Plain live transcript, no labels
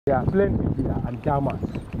Yeah, plenty here, and Germans.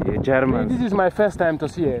 Yeah, Germans. This is my first time to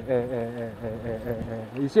see you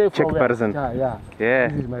say Czech person. Yeah.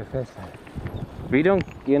 This is my first time. We don't,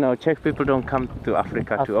 Czech people don't come to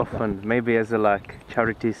Africa too often. Maybe as like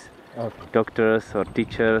charities, doctors or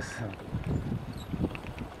teachers.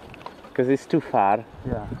 Because it's too far.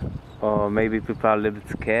 Yeah. Or maybe people are a little bit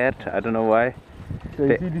scared. I don't know why. So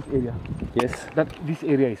you see this area? Yes. This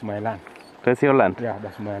area is my land. That's your land? Yeah,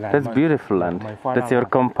 that's my land. That's beautiful land. That's your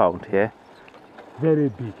compound, yeah? Very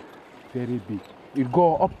big, very big. It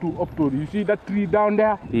go up to, you see that tree down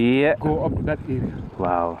there? Yeah. Go up to that area.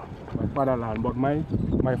 Wow. My fatherland, but my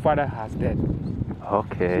father has died.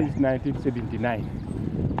 Okay. Since 1979.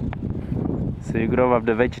 So you grow up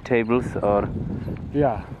the vegetables or?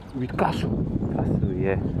 Yeah, with cashew. Cashew,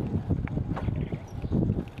 yeah.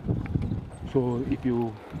 So if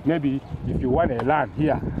you want a land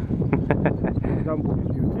here, for example,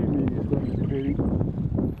 if you see me, it's going to be very,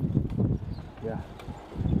 yeah.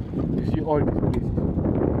 You see all these places.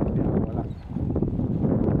 They are our land.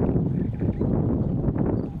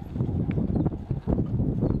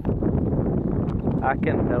 I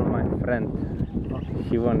can tell my friend,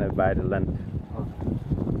 she wanna buy the land.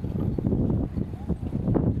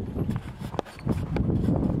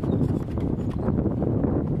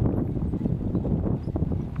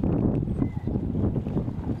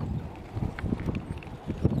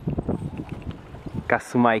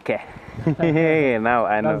 Kasumaike. Now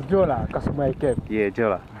I know. That's Jola, Kasumaike. Yeah,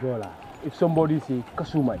 Jola. Jola. If somebody say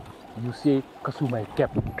Kasumai, you say Kasumaike.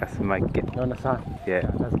 Kasumaike. You understand?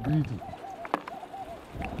 Yeah. That's greedy.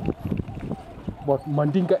 But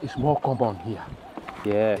Mandinka is more common here.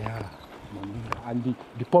 Yeah. Yeah. Mandinka. And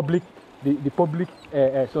the public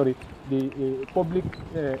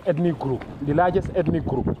ethnic group, the largest ethnic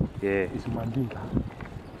group, is Mandinka.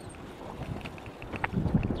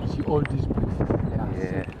 See all these places.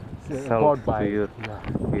 Yeah. Sold by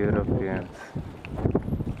Europeans.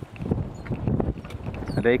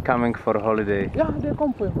 Are they coming for a holiday? Yeah, they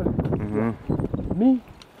come for a holiday. Me,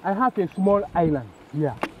 I have a small island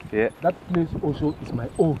here. Yeah. That place also is my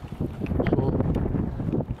own. So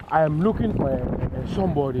I am looking for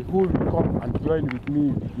somebody who will come and join with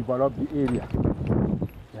me to develop the area.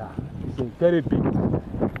 Yeah, it's a very big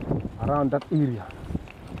around that area.